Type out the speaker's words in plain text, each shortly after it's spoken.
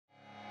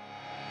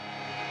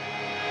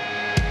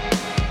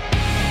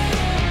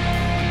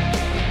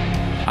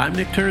I'm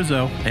Nick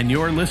Terzo, and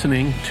you're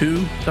listening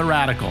to The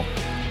Radical.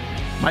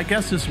 My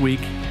guest this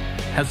week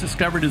has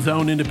discovered his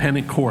own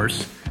independent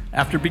course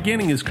after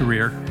beginning his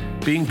career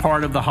being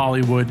part of the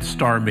Hollywood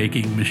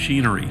star-making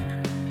machinery.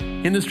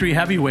 Industry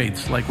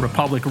heavyweights like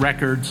Republic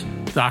Records,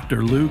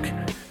 Dr. Luke,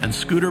 and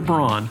Scooter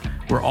Braun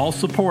were all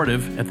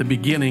supportive at the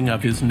beginning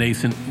of his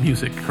nascent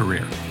music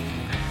career.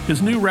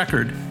 His new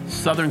record,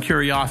 Southern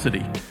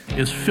Curiosity,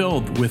 is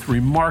filled with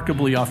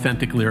remarkably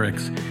authentic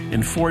lyrics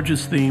and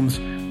forges themes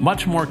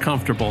much more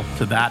comfortable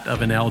to that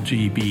of an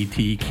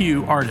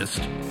LGBTQ artist.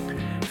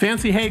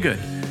 Fancy Hagood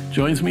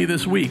joins me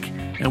this week,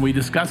 and we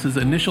discuss his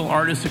initial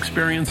artist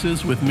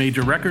experiences with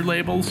major record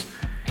labels,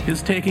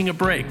 his taking a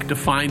break to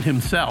find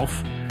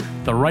himself,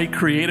 the right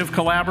creative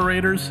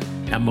collaborators,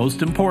 and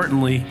most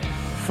importantly,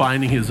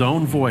 finding his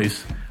own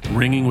voice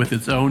ringing with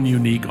its own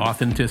unique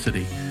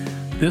authenticity.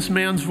 This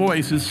man's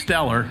voice is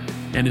stellar,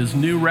 and his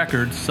new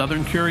record,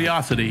 Southern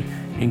Curiosity,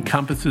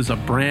 encompasses a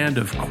brand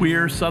of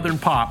queer Southern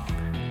pop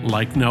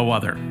like no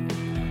other.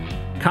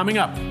 Coming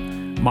up,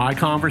 my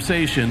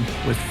conversation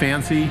with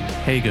Fancy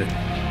Hagood.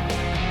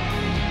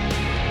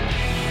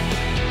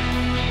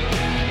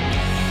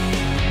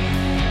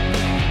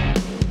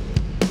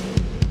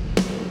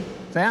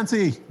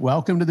 Fancy,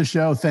 welcome to the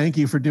show. Thank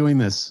you for doing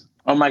this.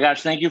 Oh my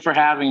gosh, thank you for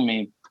having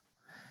me.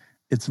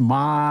 It's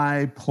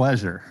my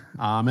pleasure.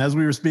 As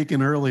we were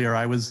speaking earlier,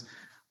 I was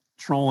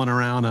trolling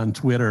around on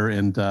Twitter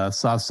and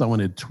saw someone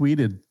had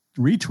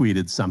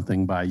retweeted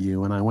something by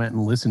you, and I went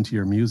and listened to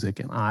your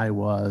music, and I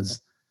was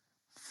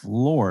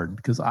floored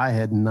because I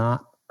had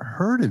not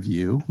heard of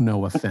you.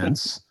 No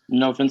offense.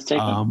 No offense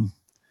taken.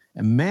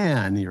 And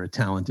man, you're a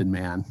talented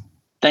man.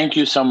 Thank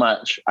you so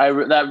much.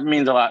 That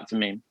means a lot to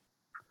me.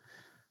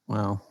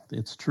 Well,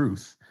 it's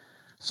truth.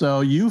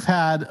 So you've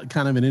had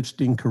kind of an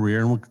interesting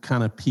career, and we'll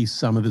kind of piece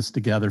some of this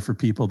together for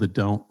people that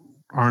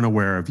aren't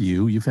aware of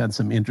you. You've had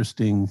some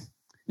interesting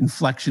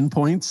inflection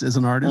points as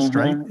an artist,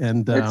 right?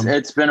 And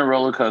it's been a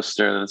roller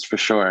coaster, that's for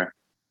sure.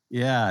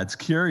 Yeah, it's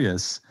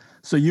curious.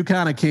 So you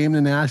kind of came to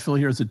Nashville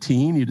here as a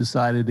teen. You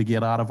decided to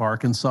get out of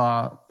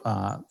Arkansas.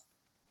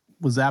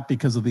 Was that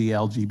because of the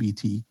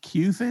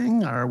LGBTQ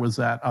thing, or was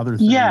that other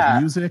things? Yeah.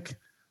 Music?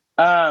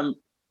 I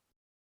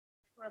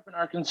grew up in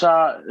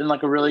Arkansas in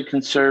like a really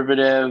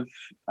conservative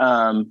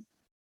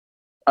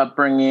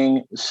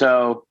upbringing.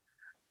 So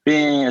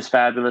being as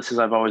fabulous as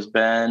I've always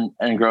been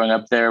and growing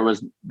up there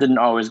didn't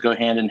always go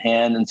hand in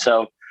hand. And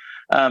so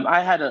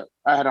I had a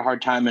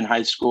hard time in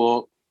high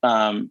school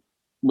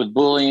with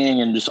bullying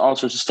and just all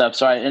sorts of stuff.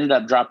 So I ended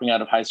up dropping out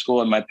of high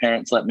school, and my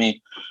parents let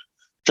me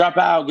drop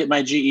out, get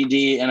my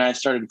GED, and I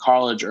started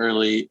college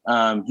early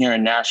here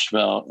in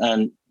Nashville.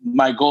 And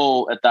my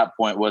goal at that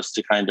point was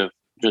to kind of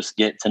just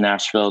get to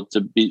Nashville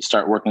to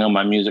start working on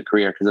my music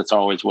career, because that's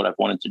always what I've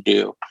wanted to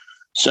do.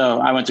 So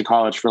I went to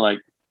college for like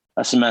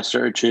a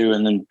semester or two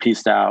and then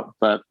pieced out.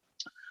 But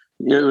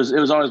it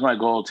was always my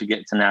goal to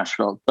get to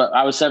Nashville. But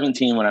I was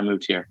 17 when I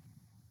moved here.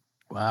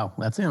 Wow,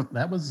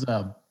 that was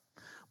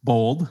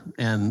bold.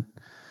 And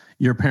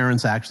your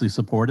parents actually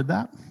supported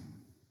that?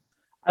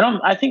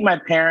 I think my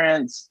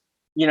parents,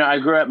 I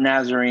grew up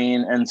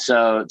Nazarene, and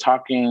so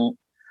talking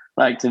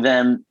like to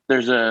them,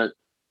 there's the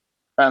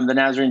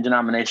Nazarene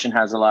denomination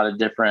has a lot of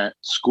different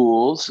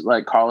schools,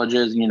 like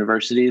colleges and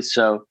universities.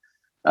 So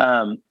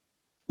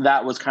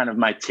that was kind of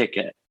my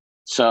ticket.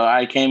 So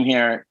I came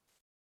here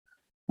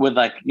with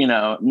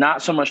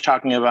not so much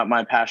talking about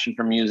my passion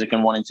for music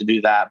and wanting to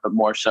do that, but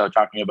more so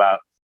talking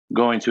about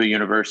going to a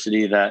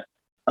university that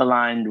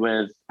aligned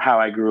with how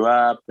I grew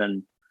up.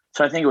 And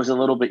so I think it was a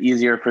little bit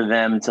easier for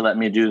them to let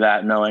me do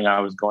that, knowing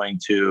I was going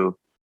to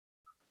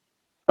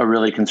a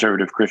really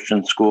conservative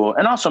Christian school.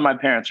 And also my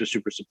parents are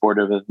super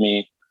supportive of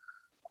me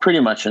pretty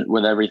much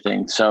with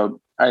everything.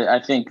 So I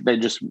think they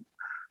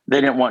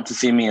didn't want to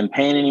see me in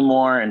pain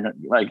anymore, and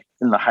like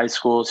in the high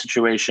school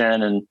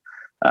situation. And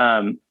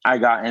I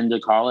got into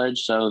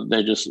college, so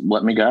they just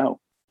let me go.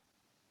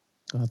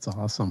 That's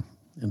awesome.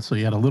 And so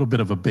you had a little bit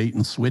of a bait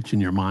and switch in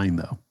your mind,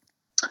 though.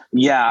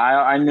 Yeah,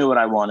 I knew what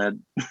I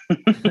wanted.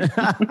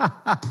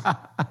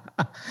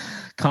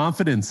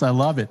 Confidence. I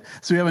love it.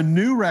 So you have a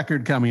new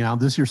record coming out.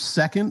 This is your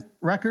second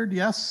record,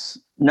 yes?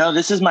 No,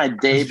 this is my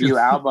debut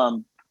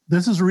album.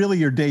 This is really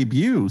your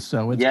debut.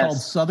 So it's called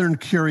Southern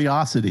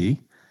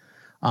Curiosity.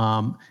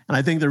 And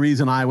I think the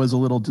reason I was a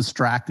little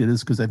distracted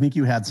is because I think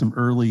you had some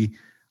early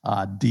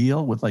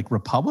deal with like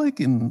Republic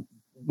and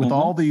with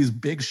all these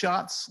big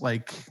shots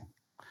like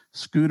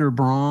Scooter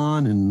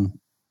Braun and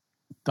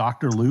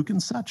Dr. Luke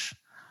and such.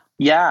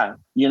 Yeah,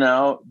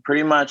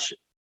 pretty much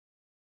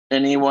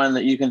anyone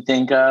that you can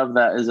think of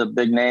that is a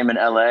big name in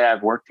LA,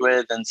 I've worked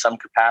with in some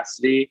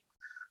capacity.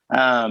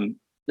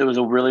 It was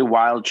a really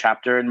wild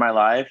chapter in my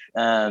life.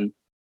 And,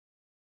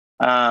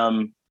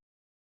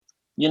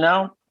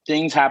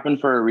 things happen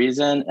for a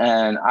reason.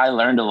 And I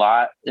learned a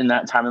lot in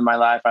that time in my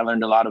life. I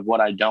learned a lot of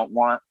what I don't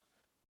want.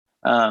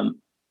 I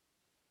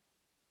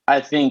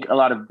think a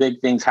lot of big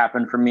things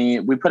happened for me.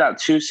 We put out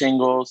 2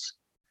 singles.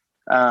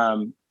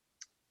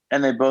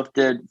 And they both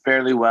did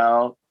fairly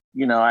well.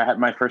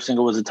 My first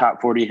single was a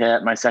top 40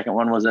 hit. My second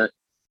one was a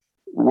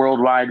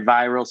worldwide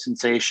viral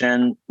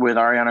sensation with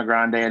Ariana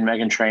Grande and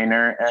Meghan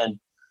Trainor. And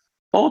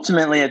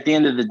ultimately, at the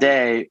end of the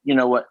day, you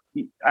know what,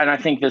 and I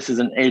think this is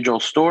an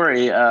age-old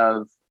story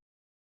of,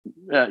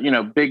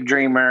 big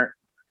dreamer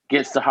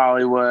gets to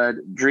Hollywood,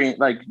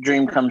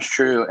 dream comes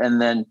true,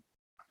 and then,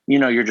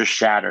 you're just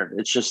shattered.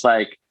 It's just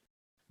like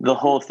the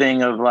whole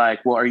thing of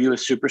like, well, are you a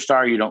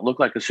superstar? You don't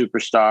look like a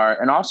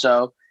superstar. And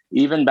also,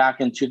 even back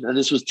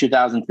this was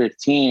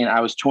 2015, I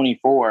was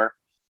 24,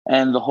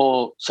 and the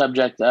whole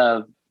subject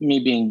of me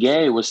being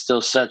gay was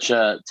still such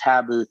a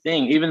taboo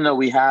thing, even though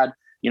we had,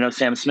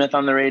 Sam Smith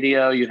on the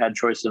radio, you had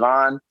Troye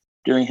Sivan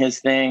doing his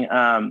thing.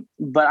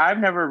 But I've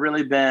never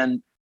really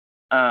been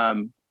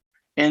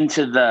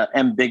into the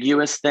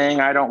ambiguous thing.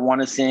 I don't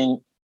want to sing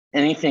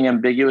anything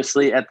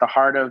ambiguously. At the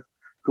heart of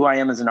who I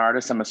am as an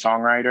artist, I'm a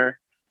songwriter.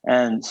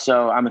 And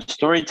so I'm a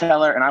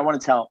storyteller, and I want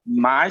to tell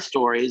my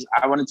stories.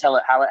 I want to tell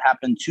it how it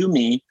happened to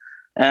me.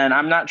 And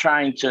I'm not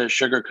trying to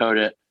sugarcoat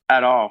it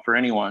at all for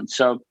anyone.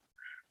 So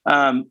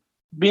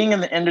being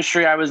in the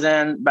industry I was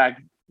in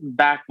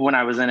back when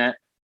I was in it,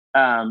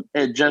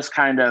 it just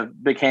kind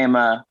of became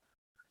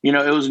it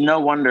was no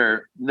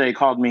wonder they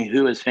called me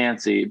Who is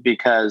Fancy,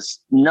 because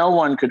no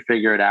one could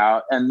figure it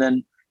out. And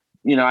then,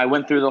 I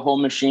went through the whole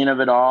machine of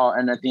it all.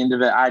 And at the end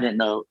of it, I didn't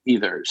know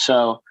either.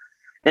 So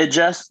it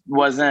just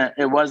wasn't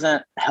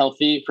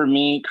healthy for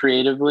me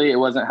creatively. It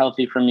wasn't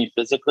healthy for me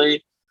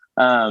physically.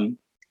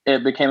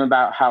 It became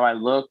about how I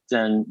looked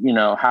and,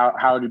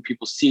 how did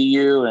people see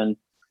you? And,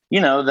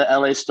 the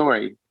LA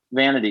story,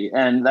 vanity.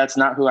 And that's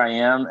not who I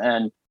am.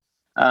 And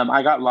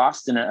I got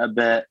lost in it a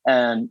bit.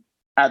 And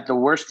at the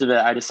worst of it,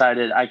 I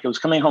decided I was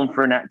coming home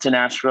to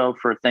Nashville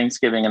for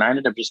Thanksgiving, and I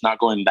ended up just not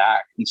going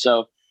back. And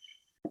so,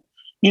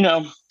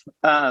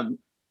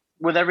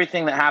 with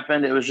everything that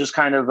happened, it was just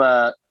kind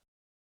of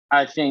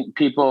I think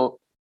people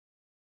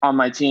on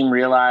my team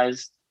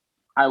realized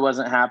I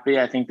wasn't happy.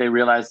 I think they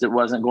realized it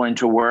wasn't going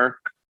to work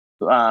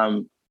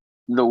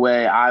the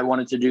way I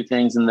wanted to do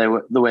things, and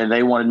the way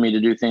they wanted me to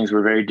do things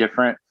were very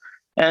different.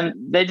 And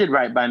they did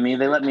right by me.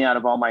 They let me out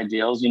of all my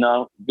deals.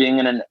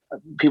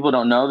 People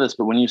don't know this,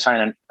 but when you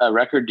sign a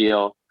record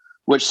deal,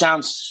 which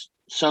sounds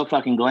so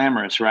fucking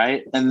glamorous,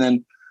 right? And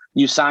then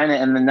you sign it,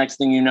 and the next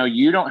thing you know,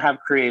 you don't have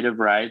creative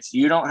rights.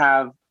 You don't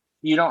have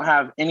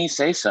any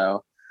say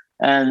so.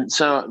 And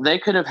so they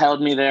could have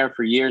held me there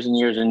for years and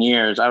years and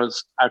years. I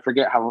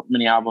forget how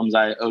many albums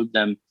I owed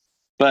them,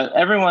 but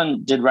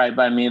everyone did right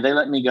by me. They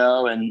let me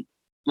go and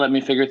let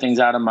me figure things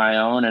out on my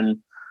own. And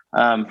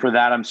for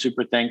that, I'm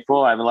super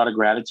thankful. I have a lot of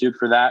gratitude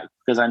for that,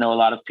 because I know a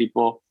lot of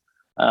people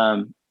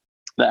that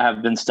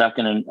have been stuck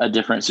in a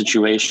different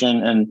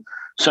situation. And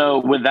so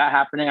with that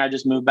happening, I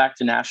just moved back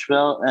to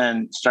Nashville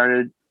and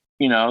started,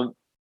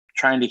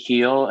 trying to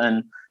heal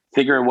and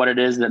figure what it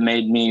is that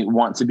made me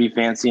want to be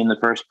fancy in the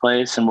first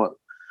place, and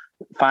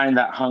find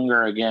that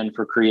hunger again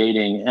for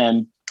creating.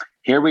 And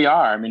here we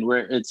are. I mean,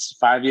 it's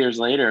 5 years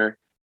later,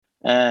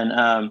 and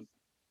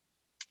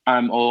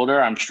I'm older,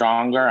 I'm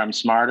stronger, I'm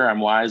smarter, I'm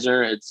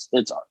wiser. It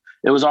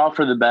was all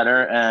for the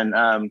better. And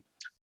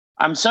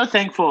I'm so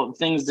thankful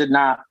things did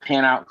not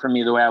pan out for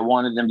me the way I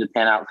wanted them to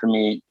pan out for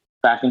me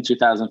back in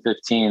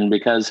 2015,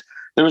 because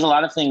there was a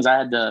lot of things I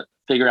had to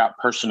figure out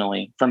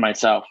personally for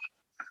myself.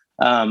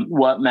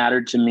 What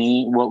mattered to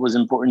me, what was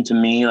important to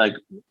me, like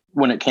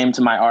when it came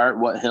to my art,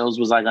 what hills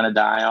was I going to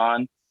die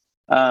on?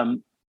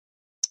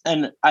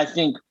 And I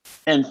think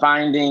in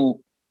finding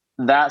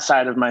that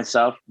side of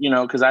myself,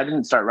 because I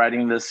didn't start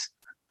writing this,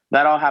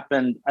 that all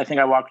happened. I think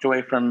I walked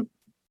away from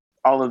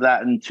all of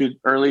that in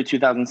early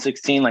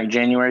 2016, like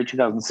January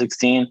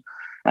 2016.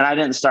 And I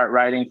didn't start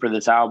writing for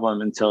this album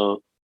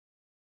until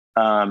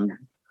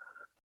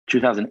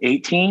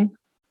 2018.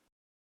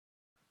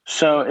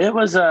 So it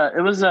was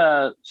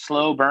a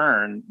slow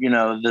burn,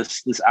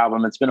 this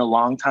album. It's been a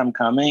long time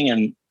coming,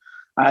 and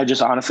I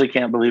just honestly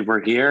can't believe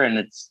we're here, and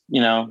it's,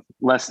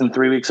 less than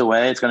 3 weeks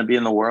away. It's going to be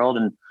in the world,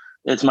 and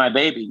it's my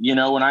baby.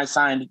 When I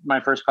signed my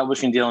first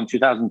publishing deal in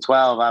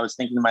 2012, I was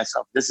thinking to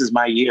myself, this is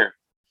my year.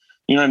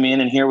 You know what I mean?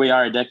 And here we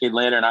are a decade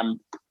later, and I'm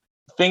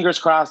fingers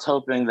crossed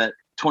hoping that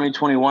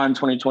 2021,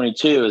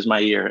 2022 is my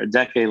year, a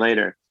decade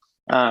later.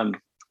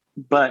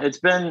 But it's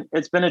been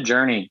a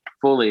journey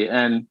fully,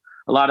 and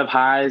a lot of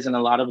highs and a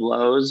lot of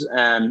lows,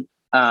 and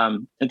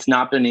it's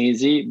not been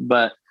easy,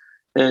 but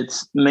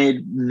it's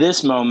made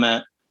this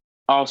moment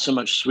all so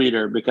much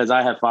sweeter, because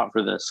I have fought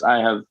for this. I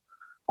have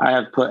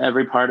put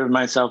every part of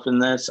myself in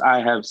this.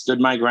 I have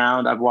stood my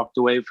ground. I've walked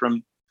away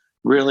from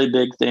really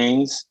big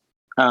things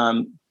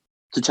to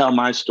tell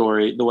my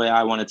story the way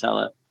I want to tell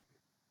it.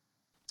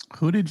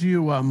 Who did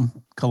you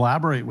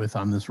collaborate with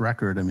on this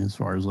record? I mean, as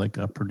far as like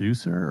a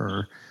producer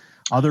or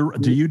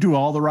do you do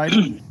all the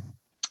writing?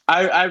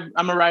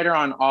 I'm a writer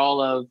on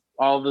all of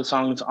the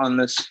songs on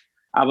this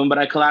album, but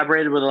I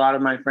collaborated with a lot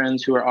of my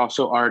friends who are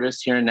also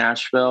artists here in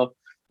Nashville.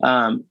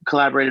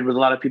 Collaborated with a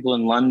lot of people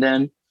in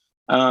London.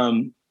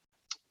 I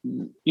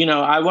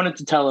wanted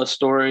to tell a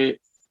story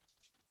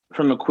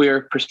from a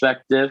queer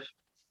perspective,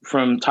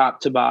 from top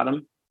to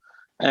bottom.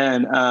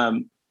 And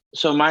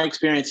so my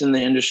experience in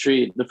the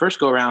industry, the first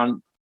go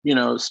around,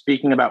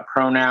 speaking about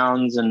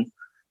pronouns and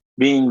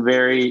being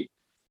very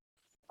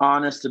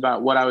honest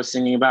about what I was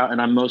singing about.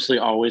 And I'm mostly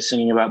always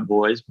singing about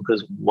boys,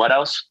 because what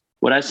else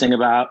would I sing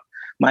about?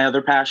 My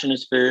other passion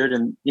is food,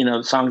 and,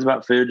 songs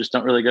about food just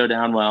don't really go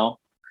down well.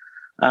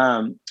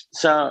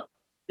 So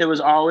it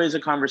was always a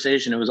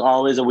conversation. It was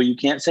always well, you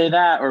can't say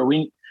that, or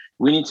we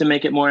need to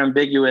make it more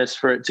ambiguous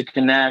for it to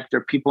connect,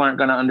 or people aren't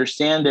going to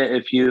understand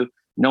it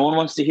no one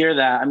wants to hear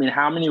that. I mean,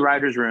 how many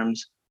writers'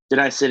 rooms did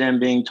I sit in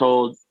being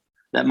told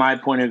that my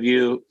point of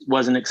view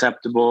wasn't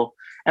acceptable?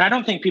 And I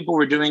don't think people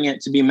were doing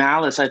it to be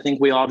malice. I think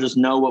we all just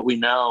know what we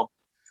know.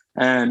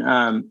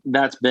 And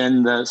that's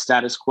been the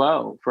status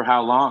quo for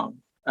how long?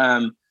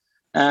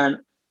 And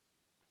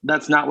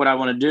that's not what I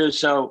want to do.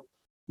 So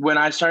when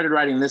I started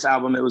writing this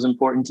album, it was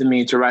important to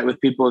me to write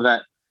with people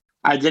that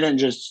I didn't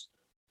just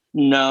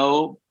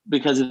know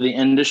because of the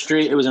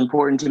industry. It was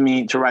important to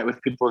me to write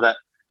with people that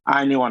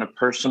I knew on a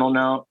personal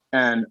note,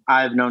 and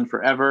I've known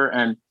forever,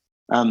 and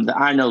that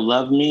I know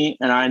love me,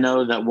 and I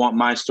know that want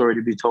my story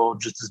to be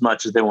told just as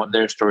much as they want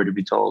their story to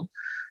be told.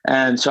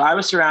 And so I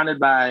was surrounded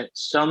by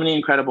so many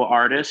incredible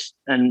artists,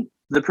 and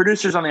the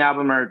producers on the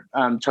album are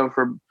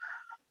Topher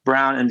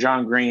Brown and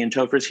John Green.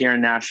 Topher's here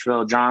in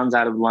Nashville. John's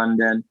out of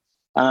London.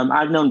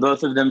 I've known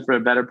both of them for a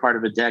better part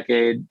of a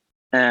decade,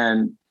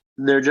 and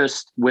they're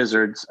just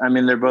wizards. I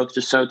mean, they're both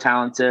just so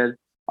talented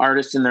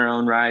artists in their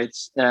own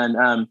rights.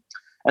 And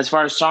as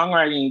far as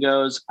songwriting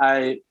goes,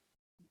 I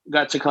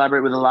got to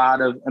collaborate with a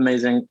lot of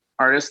amazing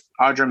artists.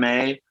 Audra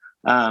May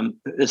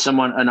is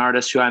an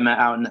artist who I met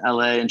out in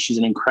LA, and she's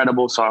an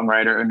incredible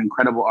songwriter, an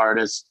incredible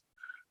artist.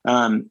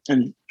 And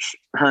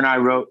her and I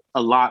wrote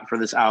a lot for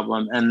this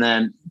album. And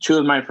then two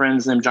of my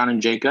friends named John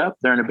and Jacob,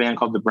 they're in a band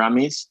called the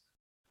Brummies,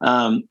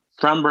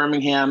 from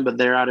Birmingham, but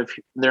they're out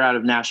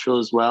of Nashville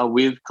as well.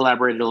 We've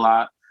collaborated a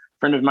lot. A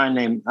friend of mine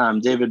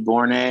named David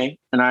Bourne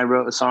and I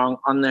wrote a song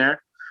on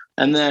there.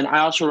 And then I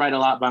also write a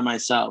lot by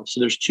myself. So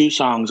there's 2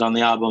 songs on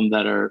the album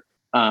that are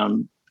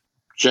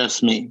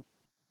just me.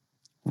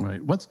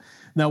 Right. What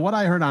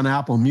I heard on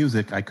Apple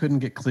Music, I couldn't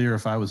get clear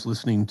if I was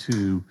listening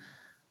to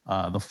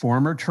the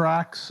former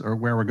tracks or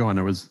where we're going.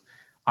 There was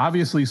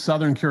obviously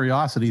Southern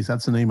Curiosities.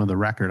 That's the name of the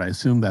record. I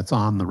assume that's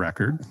on the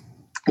record.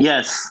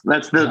 Yes,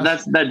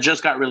 that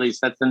just got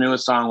released. That's the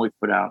newest song we've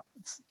put out.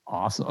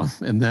 Awesome.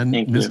 And then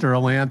Thank Mr. you.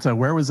 Atlanta,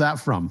 where was that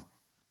from?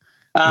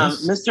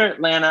 Mr.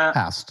 Atlanta.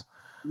 Past.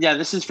 Yeah,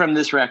 this is from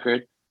this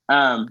record.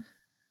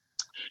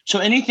 So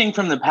anything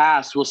from the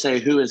past will say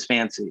Who Is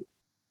Fancy?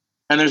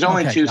 And there's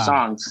only 2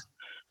 songs.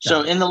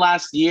 So in the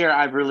last year,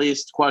 I've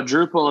released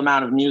quadruple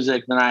amount of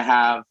music than I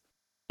have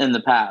in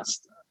the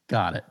past.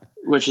 Got it.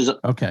 Which is,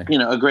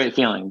 a great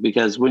feeling,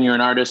 because when you're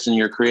an artist and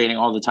you're creating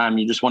all the time,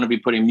 you just want to be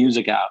putting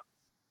music out.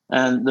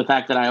 And the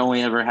fact that I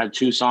only ever had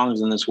 2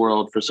 songs in this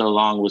world for so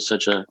long was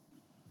such a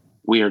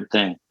weird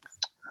thing.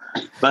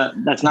 But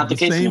that's not the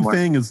case anymore.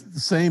 The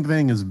same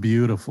thing is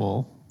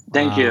beautiful.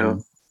 Thank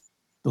you.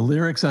 The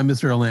lyrics on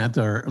Mr.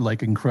 Atlanta are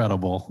like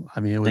incredible. I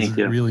mean, it was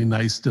really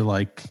nice to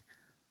like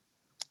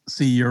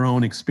see your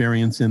own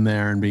experience in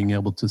there and being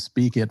able to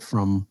speak it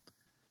from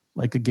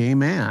like a gay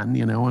man,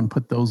 and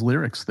put those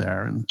lyrics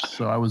there. And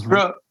so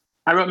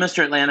I wrote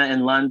Mr. Atlanta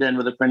in London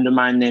with a friend of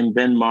mine named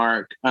Ben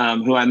Mark,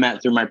 who I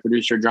met through my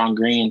producer, John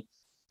Green.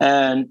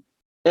 And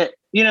it,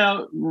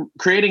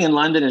 creating in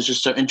London is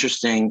just so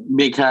interesting,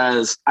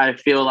 because I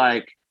feel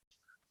like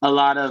a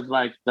lot of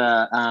like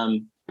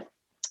the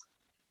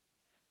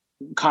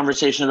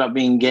conversation about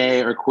being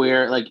gay or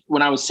queer, like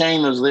when I was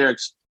saying those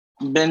lyrics,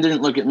 Ben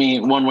didn't look at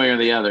me one way or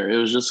the other. It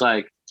was just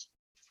like,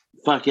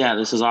 fuck yeah,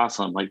 this is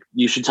awesome. Like,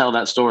 you should tell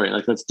that story.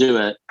 Like, let's do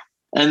it.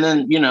 And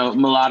then,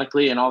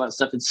 melodically and all that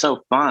stuff, it's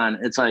so fun.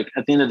 It's like,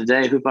 at the end of the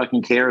day, who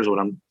fucking cares what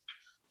I'm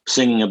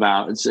singing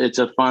about? It's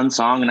a fun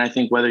song. And I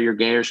think whether you're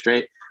gay or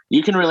straight,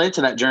 you can relate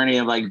to that journey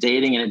of like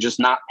dating and it just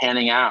not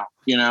panning out,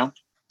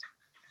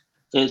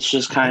 It's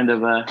just kind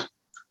of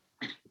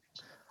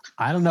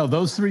I don't know.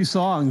 Those 3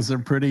 songs are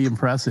pretty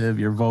impressive.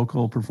 Your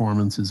vocal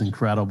performance is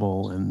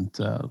incredible.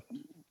 And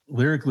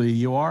lyrically,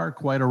 you are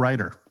quite a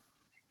writer.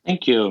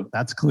 Thank you.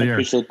 That's clear. I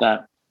appreciate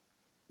that.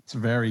 It's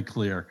very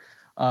clear.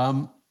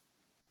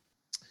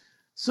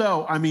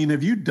 So, I mean,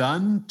 have you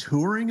done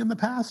touring in the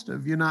past?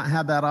 Have you not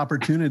had that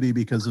opportunity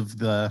because of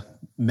the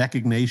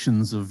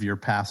machinations of your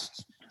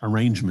past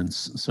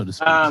arrangements, so to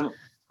speak?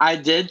 I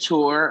did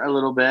tour a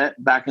little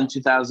bit back in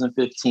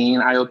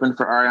 2015. I opened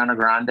for Ariana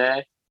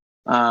Grande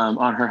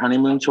on her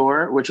honeymoon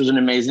tour, which was an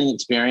amazing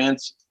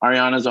experience.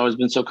 Ariana's always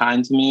been so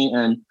kind to me,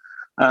 and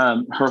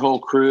her whole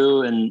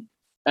crew and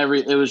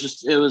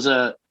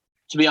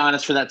to be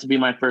honest, for that to be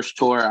my first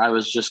tour, I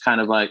was just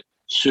kind of like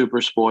super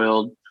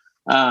spoiled.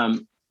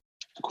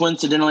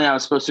 Coincidentally, I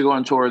was supposed to go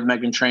on tour with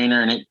Meghan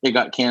Trainor, and it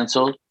got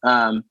canceled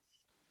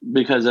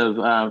because of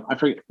I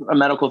forget, a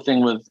medical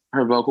thing with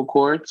her vocal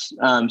cords.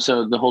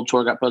 So the whole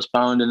tour got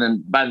postponed, and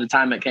then by the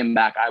time it came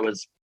back, I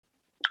was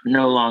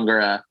no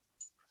longer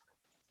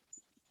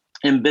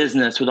in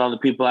business with all the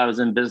people I was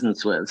in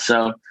business with.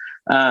 So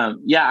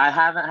I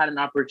haven't had an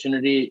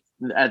opportunity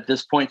at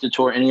this point to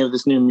tour any of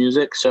this new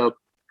music. So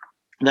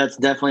that's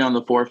definitely on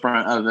the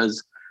forefront of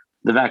as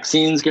the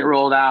vaccines get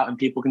rolled out and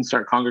people can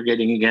start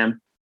congregating again.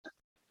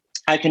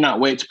 I cannot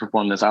wait to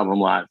perform this album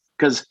live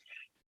because,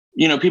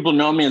 people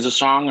know me as a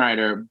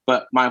songwriter,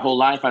 but my whole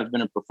life I've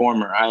been a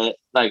performer. I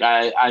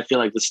feel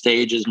like the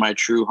stage is my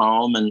true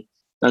home, and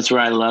that's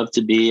where I love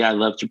to be. I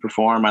love to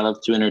perform. I love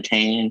to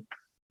entertain.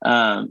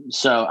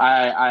 So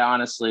I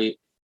honestly,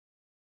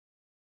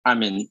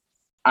 I'm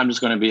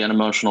just going to be an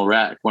emotional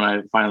wreck when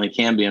I finally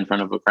can be in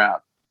front of a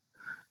crowd.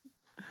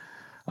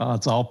 Oh,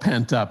 it's all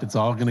pent up. It's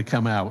all going to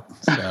come out.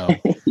 So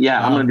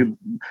yeah, I'm going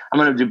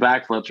to do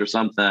backflips or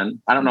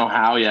something. I don't know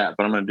how yet,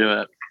 but I'm going to do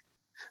it.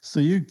 So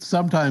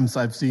sometimes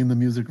I've seen the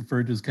music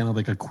referred to as kind of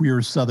like a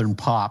queer Southern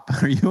pop.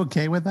 Are you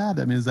okay with that?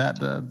 I mean, is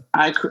that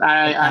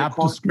apt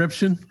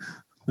description?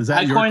 Is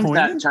that your coined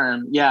that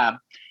term? Yeah.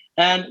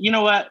 And you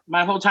know what?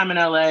 My whole time in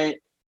LA,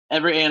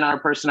 every A&R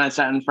person I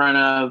sat in front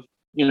of,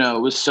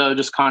 was so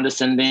just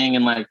condescending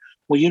and like,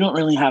 well, you don't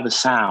really have a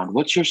sound.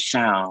 What's your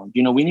sound?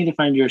 We need to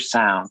find your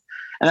sound.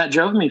 And that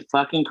drove me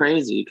fucking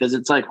crazy because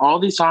it's like all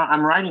these songs,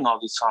 I'm writing all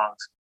these songs.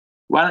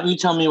 Why don't you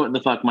tell me what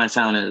the fuck my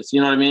sound is?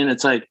 You know what I mean?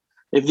 It's like,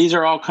 if these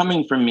are all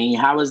coming from me,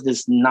 how is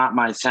this not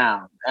my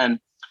sound? And,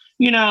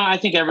 I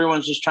think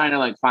everyone's just trying to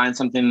like find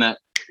something that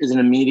is an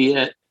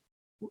immediate,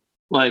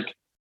 like,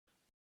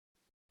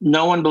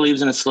 no one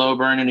believes in a slow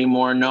burn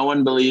anymore. No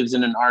one believes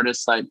in an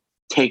artist like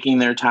taking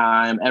their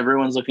time.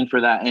 Everyone's looking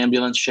for that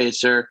ambulance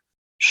chaser,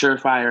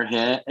 surefire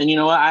hit. And you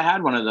know what? I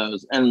had one of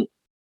those and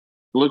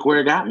look where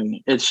it got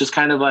me. It's just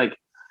kind of like,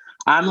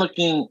 I'm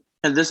looking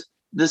at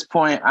this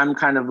point, I'm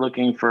kind of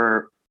looking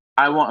for,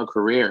 I want a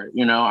career,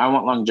 I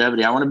want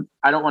longevity.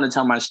 I don't want to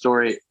tell my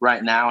story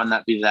right now and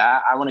that be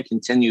that. I want to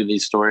continue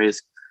these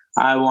stories.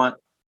 I want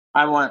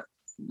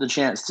the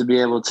chance to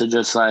be able to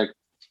just like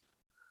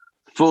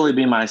fully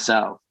be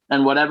myself.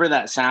 And whatever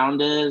that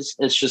sound is,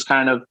 it's just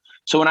kind of,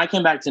 so when I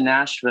came back to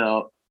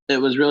Nashville,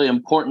 it was really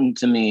important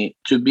to me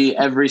to be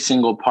every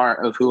single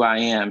part of who I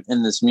am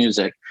in this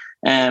music.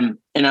 And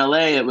in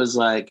LA, it was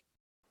like,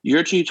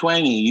 you're too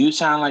twangy. You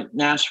sound like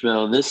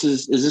Nashville.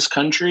 Is this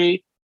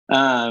country?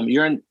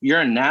 You're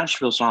a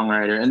Nashville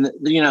songwriter. And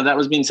that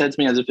was being said to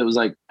me as if it was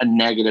like a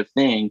negative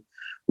thing,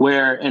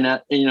 where in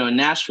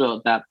Nashville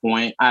at that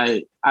point,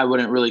 I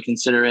wouldn't really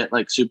consider it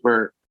like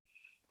super,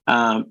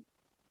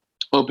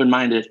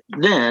 open-minded.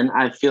 Then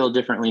I feel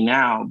differently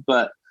now,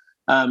 but,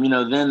 then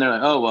they're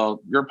like, oh, well,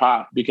 you're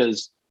pop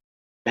because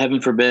heaven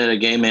forbid a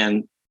gay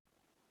man,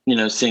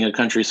 sing a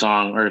country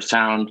song or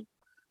sound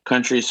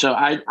country. So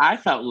I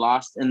felt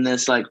lost in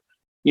this, like,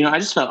 I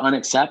just felt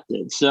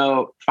unaccepted.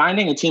 So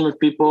finding a team of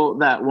people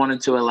that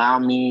wanted to allow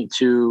me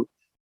to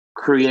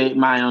create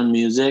my own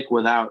music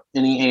without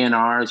any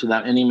A&Rs,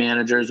 without any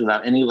managers,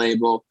 without any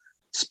label,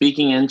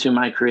 speaking into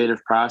my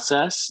creative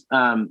process,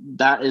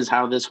 that is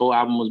how this whole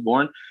album was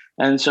born.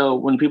 And so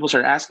when people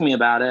started asking me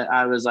about it,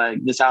 I was like,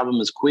 this album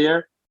is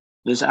queer,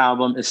 this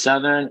album is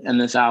Southern,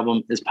 and this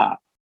album is pop.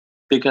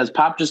 Because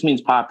pop just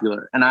means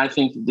popular. And I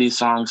think that these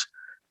songs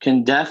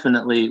can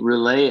definitely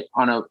relate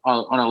on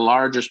a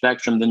larger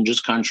spectrum than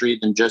just country,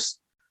 than just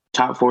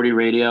top 40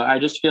 radio. I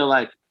just feel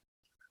like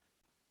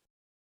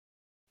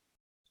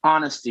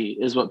honesty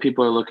is what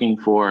people are looking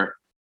for,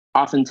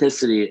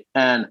 authenticity.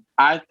 And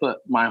I put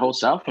my whole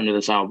self into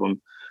this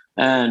album.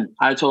 And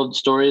I told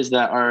stories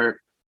that are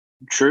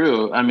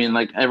true. I mean,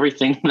 like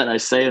everything that I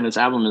say in this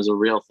album is a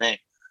real thing.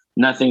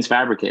 Nothing's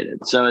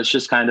fabricated. So it's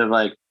just kind of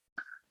like,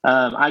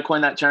 I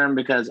coined that term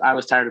because I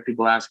was tired of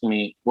people asking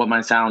me what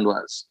my sound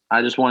was.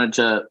 I just wanted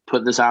to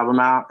put this album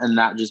out and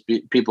not just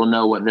people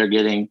know what they're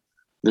getting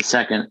the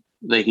second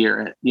they hear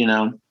it,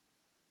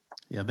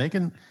 Yeah, they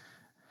can.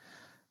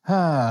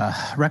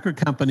 Record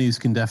companies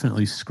can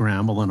definitely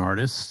scramble an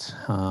artist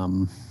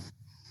and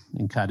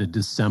kind of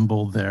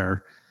dissemble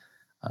their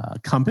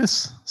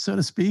compass, so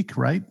to speak,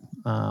 right?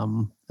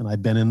 And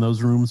I've been in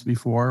those rooms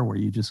before where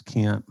you just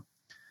can't.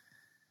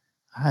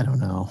 I don't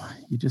know.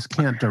 You just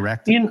can't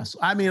direct it.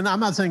 I mean, I'm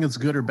not saying it's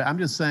good or bad. I'm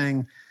just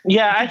saying.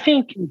 Yeah, I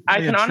think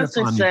I can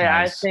honestly say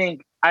I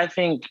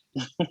think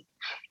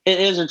it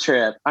is a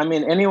trip. I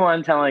mean,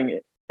 anyone telling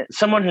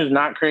someone who's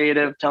not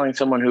creative telling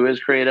someone who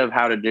is creative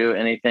how to do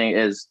anything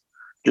is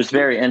just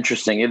very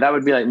interesting. That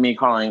would be like me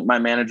calling my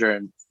manager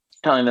and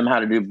telling them how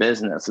to do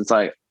business. It's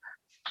like,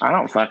 I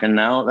don't fucking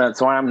know.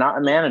 That's why I'm not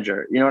a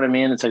manager. You know what I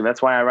mean? It's like,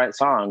 that's why I write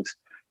songs.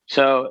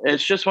 So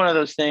it's just one of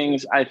those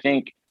things. I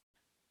think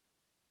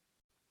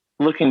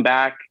looking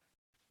back,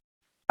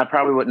 I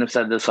probably wouldn't have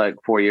said this like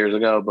 4 years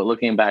ago, but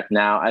looking back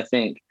now, I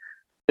think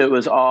it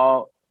was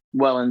all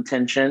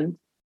well-intentioned.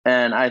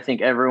 And I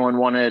think everyone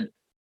wanted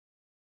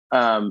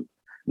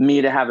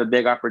me to have a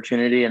big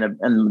opportunity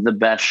and the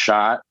best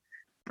shot.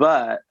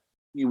 But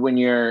when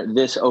you're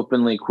this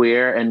openly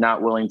queer and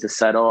not willing to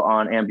settle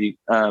on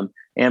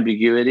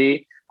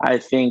ambiguity, I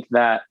think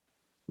that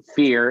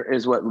fear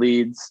is what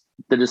leads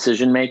the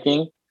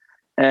decision-making.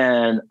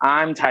 And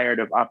I'm tired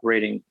of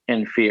operating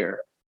in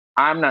fear.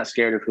 I'm not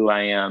scared of who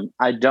I am.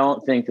 I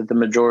don't think that the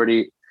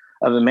majority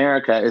of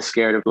America is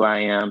scared of who I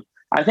am.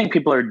 I think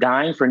people are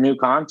dying for new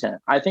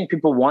content. I think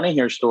people want to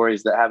hear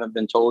stories that haven't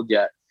been told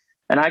yet.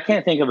 And I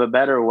can't think of a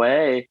better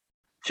way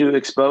to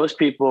expose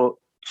people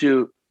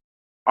to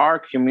our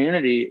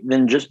community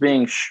than just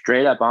being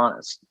straight up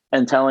honest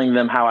and telling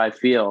them how I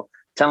feel,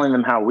 telling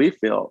them how we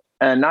feel.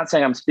 And not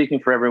saying I'm speaking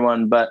for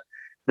everyone, but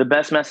the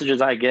best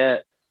messages I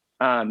get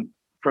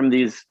from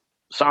these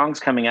songs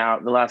coming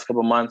out the last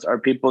couple of months are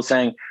people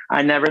saying,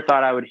 I never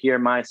thought I would hear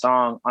my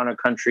song on a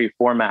country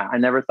format. I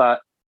never thought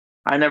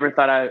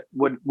I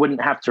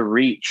wouldn't have to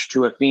reach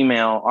to a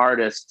female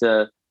artist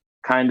to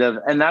kind of,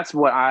 and that's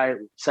what I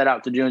set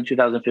out to do in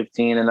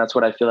 2015. And that's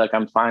what I feel like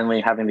I'm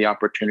finally having the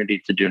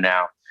opportunity to do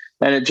now.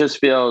 And it just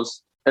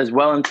feels as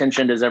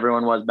well-intentioned as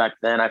everyone was back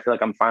then. I feel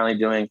like I'm finally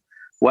doing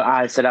what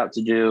I set out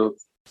to do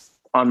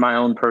on my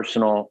own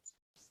personal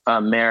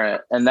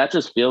merit. And that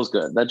just feels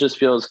good. That just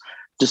feels,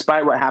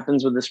 despite what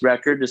happens with this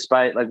record,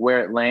 despite like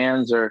where it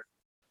lands or,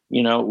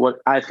 you know, what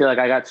I feel like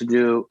I got to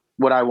do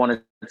what I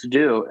wanted to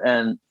do.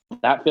 And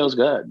that feels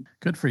good.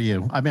 Good for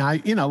you. I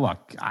mean,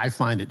 look, I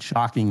find it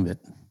shocking that,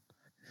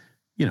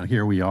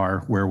 here we are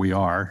where we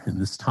are in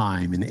this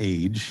time and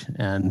age.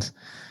 And,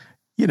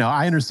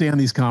 I understand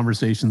these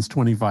conversations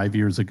 25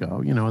 years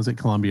ago. I was at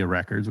Columbia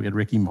Records. We had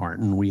Ricky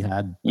Martin. We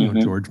had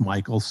George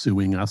Michael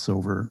suing us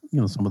over,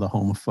 some of the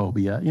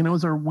homophobia. It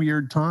was a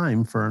weird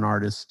time for an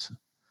artist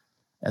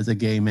as a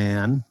gay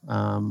man.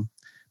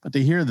 But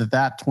to hear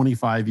that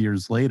 25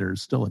 years later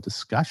is still a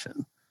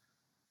discussion,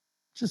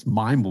 it's just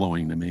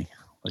mind-blowing to me.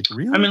 Like,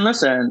 really? I mean,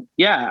 listen,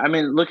 yeah. I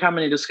mean, look how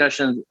many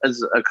discussions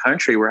as a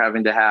country we're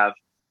having to have.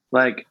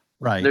 Like,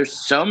 right. There's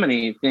so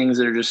many things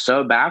that are just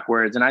so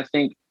backwards. And I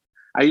think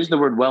I use the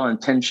word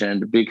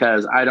well-intentioned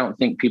because I don't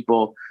think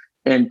people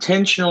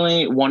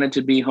intentionally wanted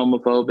to be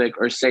homophobic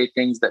or say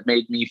things that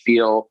made me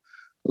feel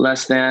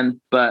less than.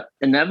 But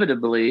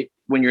inevitably,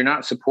 when you're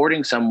not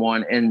supporting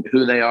someone in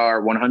who they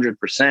are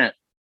 100%,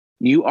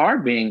 you are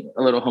being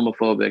a little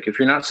homophobic. If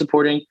you're not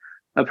supporting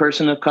a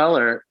person of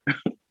color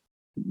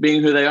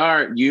being who they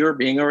are, you're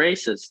being a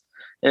racist.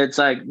 It's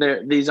like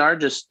these are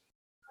just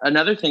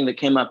another thing that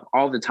came up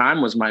all the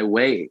time was my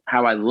weight,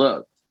 how I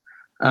looked.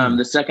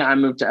 The second I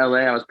moved to LA,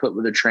 I was put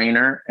with a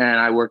trainer and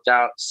I worked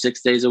out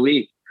 6 days a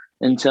week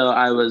until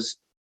I was,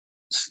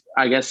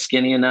 I guess,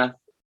 skinny enough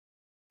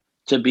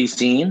to be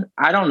seen.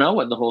 I don't know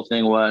what the whole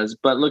thing was,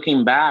 but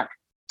looking back,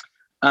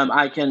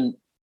 I can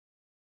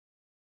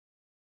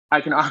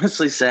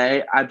honestly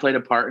say I played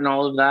a part in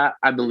all of that.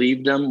 I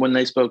believed them when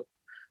they spoke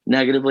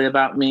negatively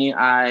about me.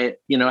 I,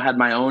 had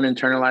my own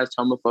internalized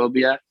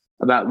homophobia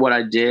about what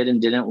I did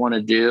and didn't want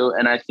to do.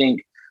 And I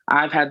think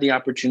I've had the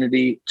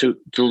opportunity to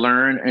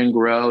learn and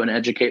grow and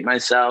educate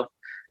myself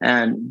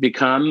and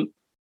become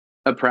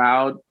a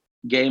proud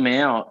gay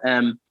male.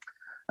 And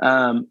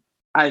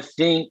I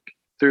think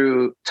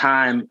through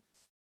time,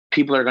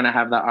 people are going to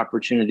have that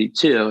opportunity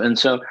too. And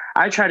so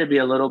I try to be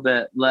a little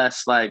bit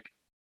less like,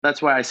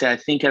 that's why I say I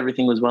think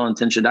everything was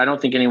well-intentioned. I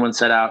don't think anyone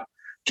set out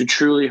to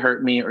truly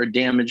hurt me or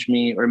damage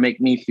me or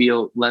make me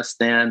feel less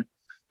than.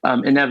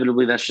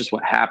 Inevitably, that's just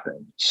what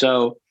happened.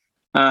 So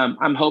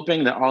I'm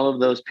hoping that all of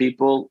those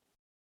people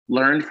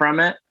learned from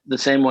it the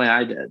same way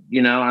I did.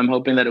 I'm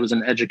hoping that it was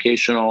an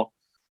educational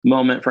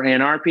moment for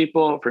A&R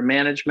people, for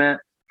management,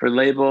 for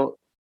label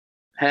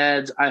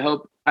heads. I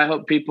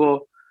hope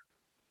people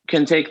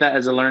can take that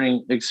as a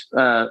learning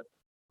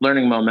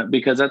moment,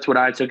 because that's what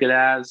I took it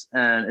as,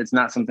 and it's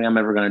not something I'm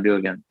ever going to do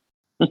again.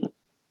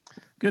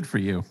 Good for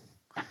you.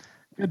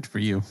 Good for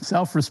you.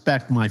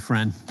 Self-respect, my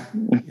friend.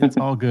 It's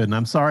all good. And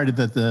I'm sorry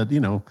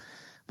that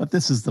but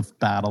this is the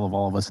battle of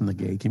all of us in the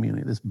gay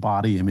community. This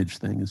body image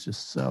thing is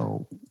just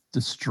so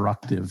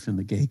destructive in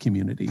the gay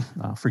community,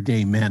 for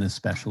gay men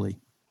especially.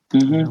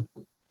 Mm-hmm.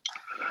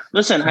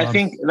 Listen, I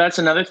think that's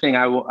another thing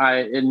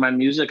I in my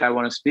music I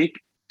want to speak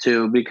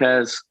to,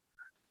 because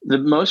the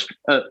most,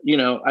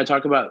 I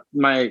talk about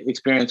my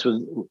experience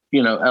with,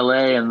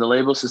 LA and the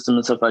label system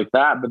and stuff like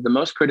that. But the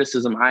most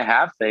criticism I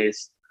have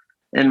faced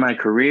in my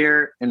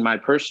career, in my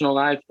personal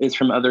life, is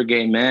from other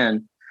gay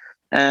men.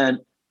 And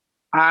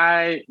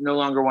I no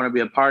longer want to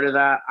be a part of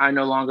that. I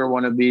no longer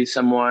want to be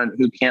someone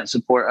who can't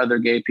support other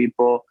gay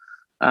people.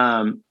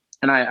 And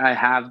I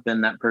have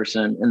been that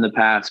person in the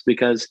past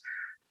because,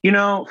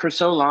 for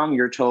so long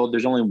you're told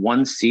there's only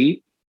one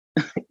seat,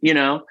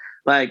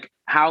 like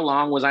how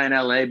long was I in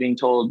LA being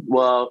told,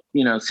 well,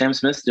 Sam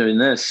Smith's doing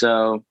this.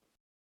 So,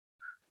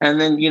 and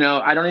then,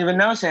 I don't even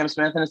know Sam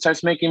Smith, and it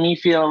starts making me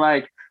feel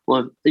like,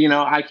 well,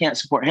 I can't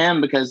support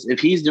him because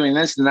if he's doing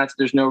this, then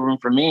there's no room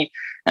for me.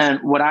 And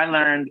what I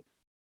learned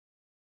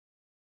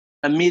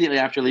immediately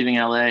after leaving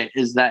LA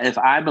is that if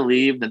I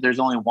believe that there's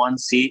only one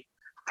seat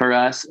for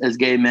us as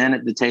gay men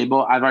at the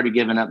table, I've already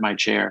given up my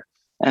chair.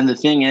 And the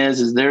thing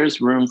is there's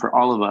room for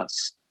all of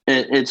us.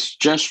 It's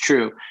just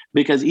true,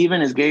 because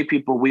even as gay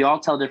people, we all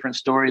tell different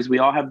stories. We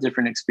all have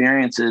different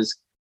experiences.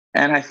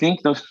 And I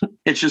think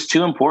it's just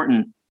too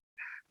important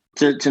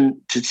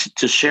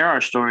to share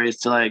our stories,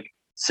 to like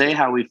say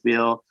how we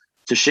feel,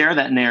 to share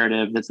that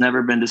narrative that's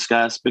never been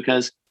discussed,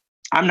 because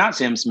I'm not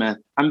Sam Smith.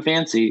 I'm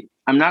fancy.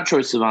 I'm not Troye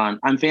Sivan.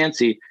 I'm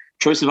fancy.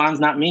 Troye Sivan's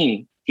not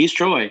me. He's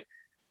Troy.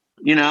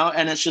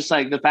 And it's just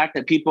like the fact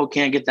that people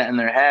can't get that in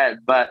their head,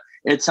 but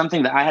it's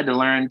something that I had to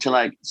learn to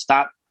like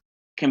stop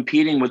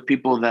competing with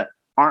people that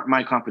aren't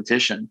my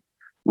competition.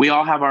 We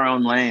all have our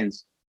own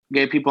lanes.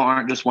 Gay people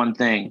aren't just one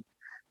thing.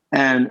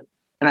 And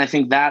I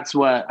think that's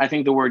what I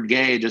think the word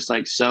gay just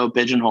like so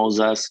pigeonholes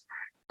us.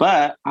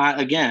 But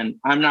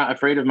I'm not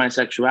afraid of my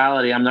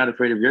sexuality. I'm not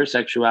afraid of your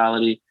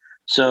sexuality.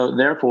 So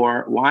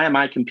therefore, why am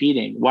I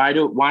competing? Why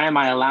am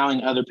I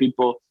allowing other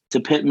people to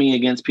pit me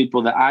against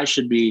people that I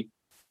should be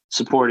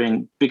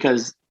supporting?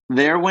 Because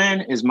their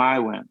win is my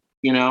win.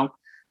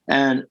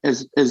 And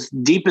as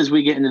deep as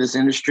we get into this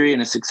industry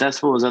and as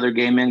successful as other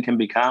gay men can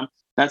become,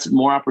 that's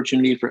more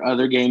opportunity for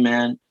other gay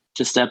men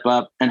to step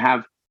up and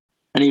have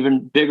an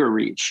even bigger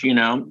reach.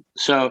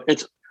 So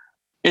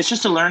it's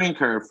just a learning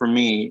curve for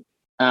me.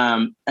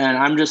 And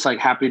I'm just like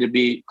happy to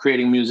be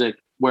creating music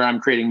where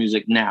I'm creating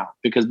music now,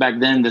 because back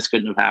then this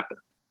couldn't have happened.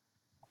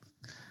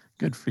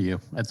 Good for you.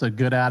 That's a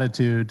good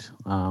attitude.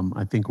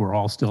 I think we're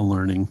all still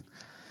learning,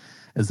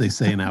 as they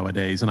say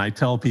nowadays. And I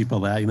tell people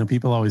that,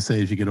 people always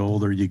say as you get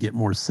older, you get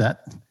more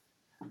set.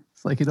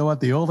 It's like, you know what?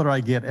 The older I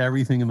get,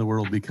 everything in the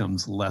world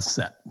becomes less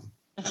set.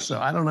 So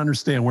I don't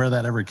understand where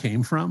that ever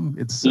came from.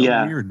 It's so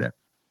weird.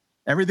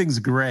 Everything's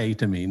gray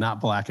to me, not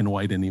black and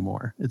white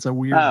anymore. It's a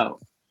weird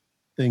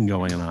thing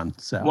going on.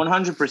 So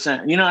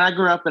 100%. I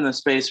grew up in a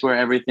space where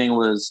everything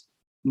was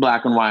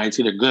black and white. It's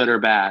either good or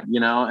bad,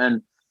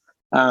 and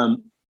I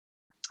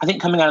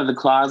think coming out of the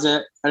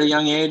closet at a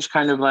young age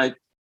kind of like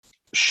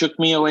shook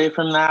me away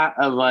from that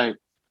of like,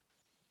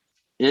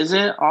 is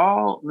it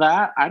all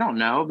that? I don't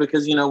know.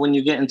 Because, when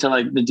you get into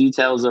like the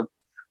details of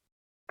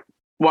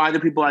why the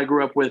people I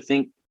grew up with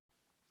think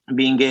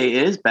being gay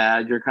is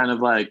bad, you're kind of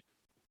like,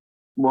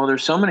 well,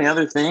 there's so many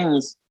other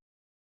things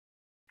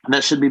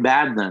that should be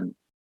bad then,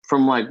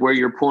 from like where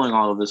you're pulling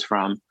all of this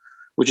from,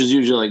 which is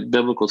usually like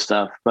biblical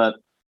stuff. But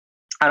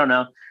I don't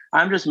know.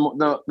 I'm just,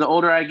 the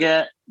older I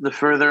get, the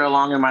further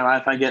along in my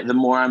life I get, the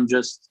more I'm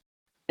just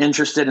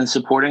interested in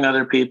supporting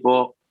other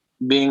people,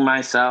 being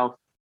myself,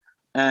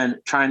 and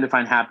trying to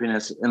find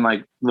happiness in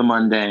like the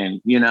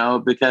mundane,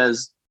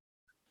 because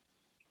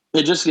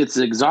it just gets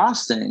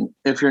exhausting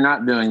if you're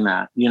not doing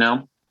that,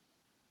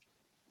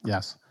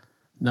 Yes.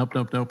 Nope.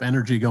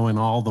 Energy going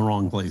all the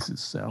wrong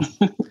places. So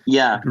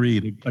yeah.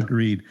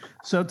 Agreed.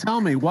 So tell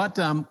me, what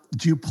do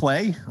you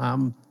play?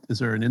 Is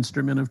there an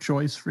instrument of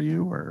choice for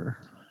you, or?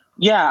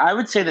 Yeah, I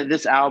would say that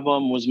this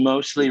album was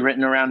mostly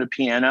written around a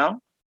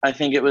piano. I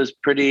think it was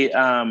pretty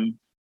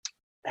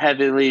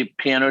heavily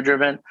piano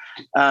driven.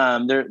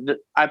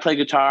 I play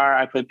guitar,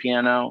 I play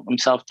piano. I'm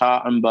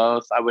self-taught on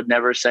both. I would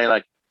never say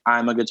like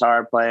I'm a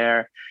guitar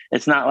player.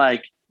 It's not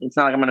like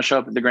I'm going to show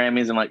up at the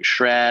Grammys and like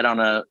shred on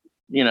a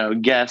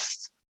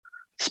guest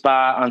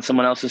spot on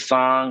someone else's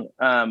song.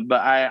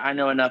 But I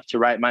know enough to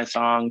write my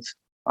songs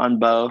on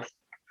both.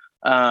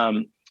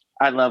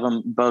 I love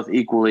them both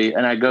equally.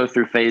 And I go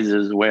through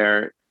phases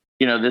where,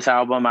 this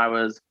album, I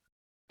was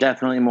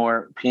definitely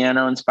more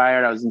piano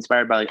inspired. I was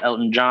inspired by like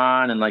Elton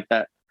John and like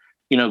that,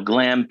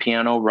 glam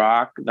piano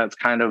rock. That's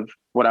kind of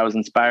what I was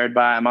inspired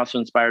by. I'm also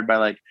inspired by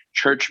like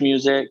church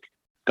music,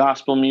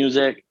 gospel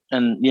music,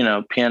 and,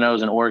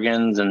 pianos and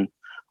organs and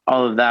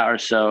all of that are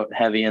so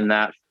heavy in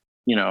that,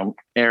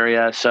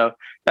 area. So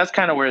that's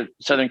kind of where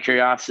Southern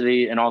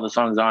Curiosity and all the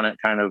songs on it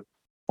kind of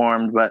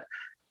formed. But,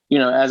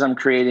 as I'm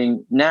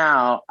creating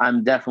now,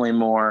 I'm definitely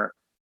more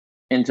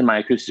into my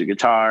acoustic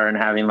guitar and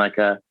having like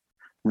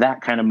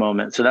that kind of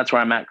moment. So that's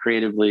where I'm at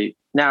creatively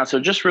now. So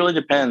it just really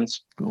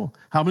depends. Cool.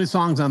 How many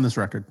songs on this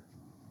record?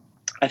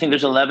 I think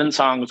there's 11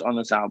 songs on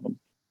this album.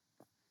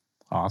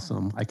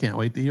 Awesome. I can't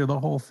wait to hear the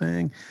whole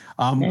thing.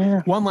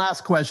 One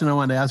last question I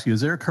wanted to ask you. Is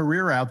there a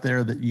career out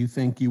there that you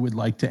think you would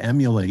like to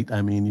emulate?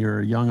 I mean, you're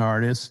a young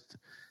artist.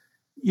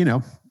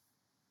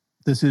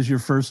 This is your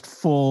first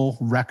full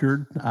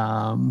record.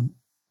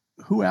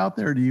 Who out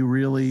there do you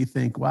really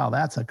think, wow,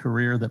 that's a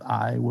career that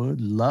I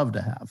would love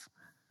to have?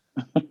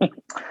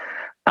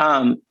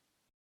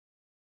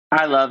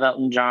 I love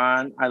Elton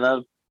John.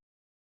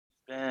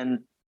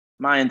 Been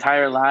my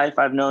entire life,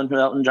 I've known who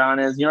Elton John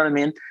is. You know what I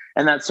mean?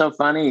 And that's so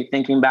funny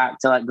thinking back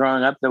to like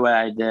growing up the way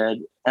I did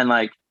and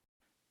like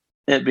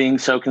it being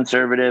so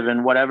conservative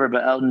and whatever.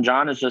 But Elton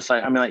John is just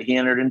like, he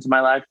entered into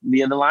my life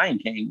via The Lion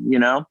King,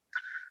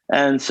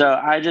 And so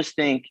I just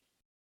think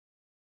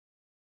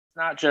it's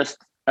not just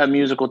a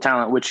musical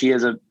talent, which he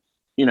is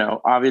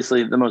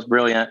obviously the most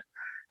brilliant,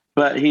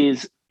 but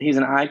he's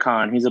an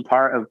icon. He's a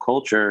part of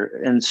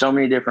culture in so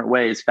many different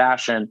ways,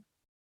 fashion,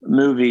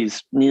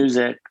 movies,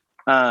 music.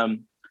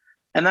 And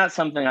that's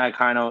something I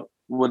kind of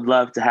would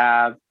love to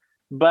have.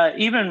 But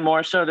even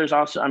more so, there's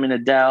also,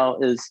 Adele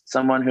is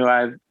someone who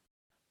I've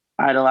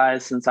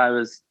idolized since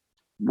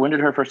when did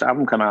her first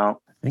album come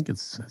out? I think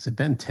has it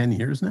been 10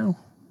 years now?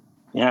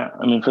 Yeah.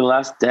 For the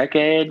last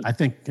decade. I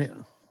think,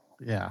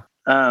 yeah.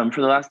 For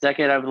the last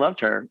decade, I've loved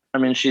her.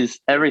 She's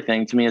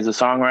everything to me as a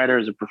songwriter,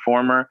 as a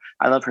performer.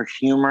 I love her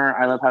humor.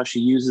 I love how she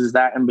uses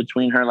that in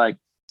between her like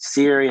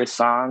serious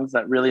songs.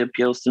 That really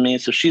appeals to me.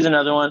 So she's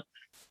another one.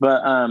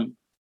 But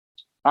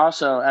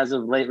also, as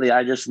of lately,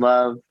 I just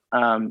love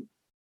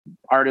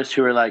artists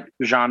who are like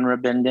genre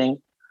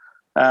bending.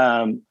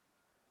 So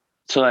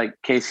like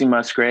Casey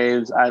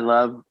Musgraves, I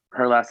love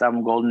her last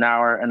album, Golden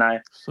Hour.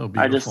 And So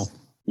beautiful.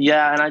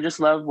 I just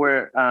love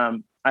where,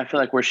 I feel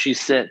like where she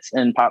sits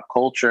in pop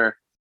culture,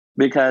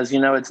 because,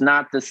 it's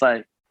not this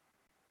like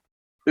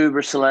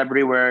uber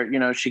celebrity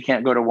where, she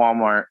can't go to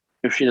Walmart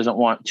if she doesn't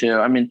want to.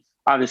 I mean,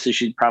 obviously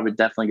she probably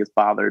definitely gets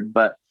bothered,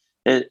 but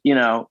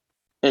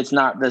it's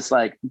not this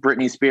like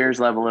Britney Spears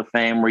level of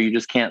fame where you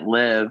just can't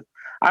live.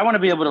 I want to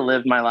be able to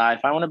live my life.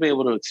 I want to be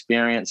able to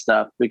experience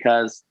stuff,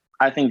 because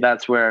I think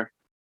that's where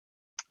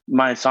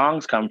my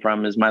songs come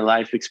from, is my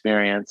life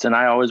experience. And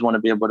I always want to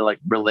be able to like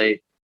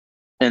relate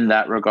in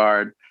that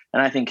regard.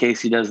 And I think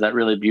Casey does that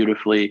really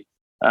beautifully,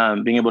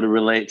 being able to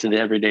relate to the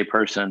everyday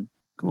person.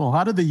 Cool.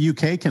 How did the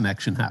UK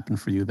connection happen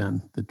for you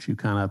then, that you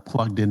kind of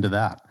plugged into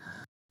that?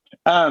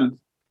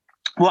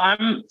 Well,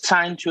 I'm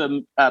signed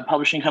to a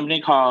publishing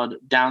company called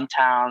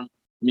Downtown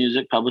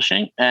Music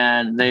Publishing,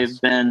 and they've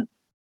been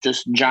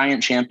just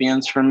giant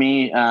champions for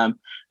me.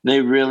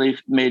 They really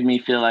made me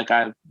feel like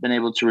I've been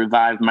able to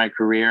revive my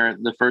career.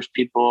 The first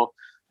people,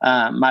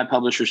 my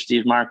publisher,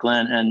 Steve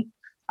Markland, and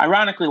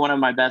ironically, one of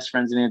my best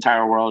friends in the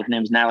entire world, her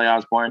name's Natalie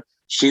Osborne.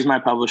 She's my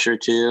publisher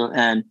too.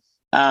 And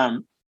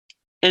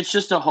it's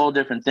just a whole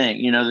different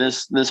thing.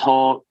 This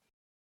whole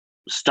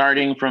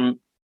starting from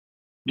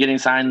getting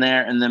signed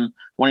there and then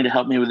wanting to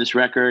help me with this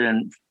record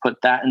and put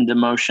that into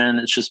motion.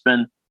 It's just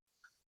been,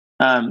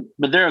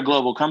 but they're a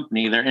global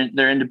company.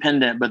 They're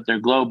independent, but they're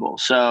global.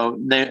 So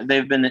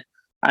they've been,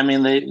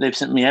 they've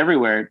sent me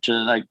everywhere to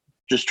like,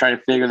 just try to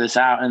figure this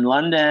out. In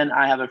London,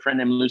 I have a friend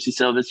named Lucy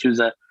Silvis,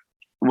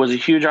 was a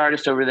huge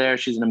artist over there.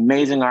 She's an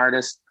amazing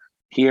artist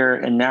here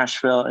in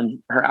Nashville,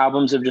 and her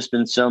albums have just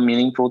been so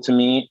meaningful to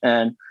me.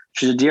 And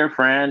she's a dear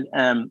friend.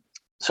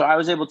 So I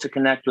was able to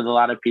connect with a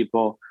lot of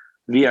people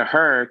via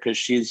her, because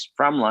she's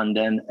from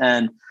London.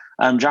 And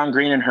John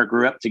Green and her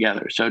grew up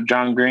together. So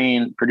John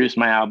Green produced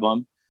my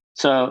album.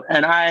 So,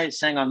 and I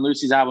sang on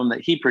Lucy's album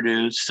that he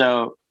produced.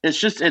 So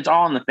it's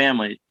all in the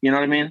family. You know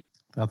what I mean?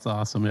 That's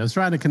awesome. I was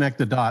trying to connect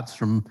the dots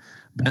from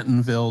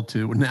Bentonville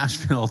to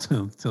Nashville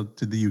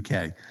to the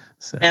UK.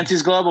 So.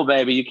 Fancy's global,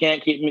 baby. You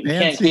can't keep me.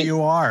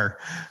 You are.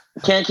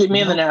 Can't keep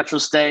me in the natural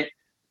state.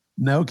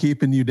 No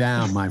keeping you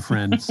down, my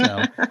friend.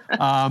 So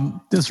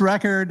this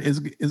record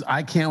is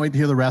I can't wait to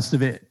hear the rest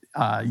of it.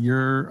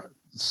 You're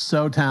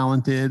so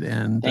talented,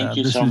 and Thank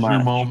you this so is much.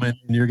 your moment,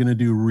 and you're going to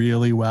do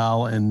really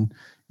well, and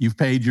you've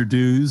paid your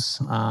dues.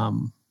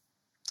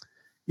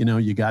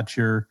 You got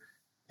your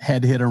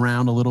head hit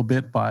around a little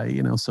bit by,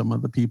 some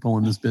of the people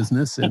in this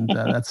business. And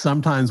that's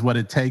sometimes what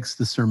it takes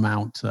to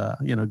surmount,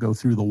 go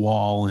through the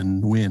wall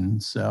and win.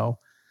 So,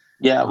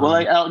 yeah, well,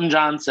 like Elton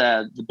John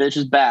said, the bitch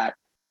is back.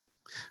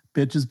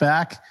 Bitch is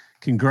back.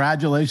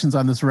 Congratulations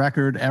on this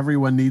record.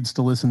 Everyone needs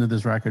to listen to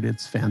this record.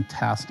 It's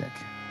fantastic.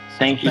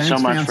 Thank you so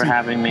much for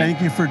having me. Thank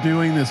you for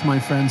doing this, my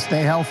friend.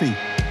 Stay healthy.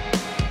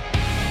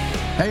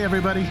 Hey,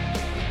 everybody.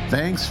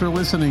 Thanks for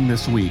listening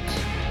this week.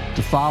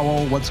 To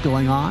follow what's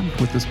going on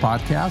with this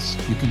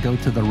podcast, you can go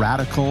to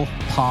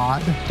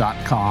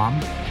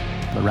theradicalpod.com.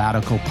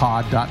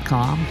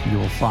 Theradicalpod.com.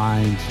 You'll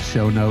find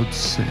show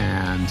notes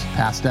and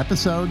past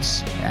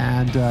episodes,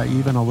 and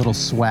even a little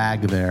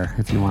swag there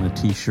if you want a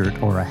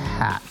t-shirt or a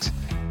hat.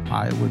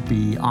 I would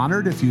be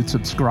honored if you'd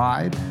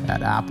subscribe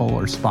at Apple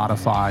or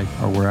Spotify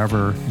or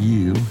wherever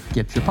you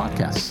get your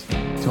podcasts.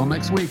 Till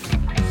next week.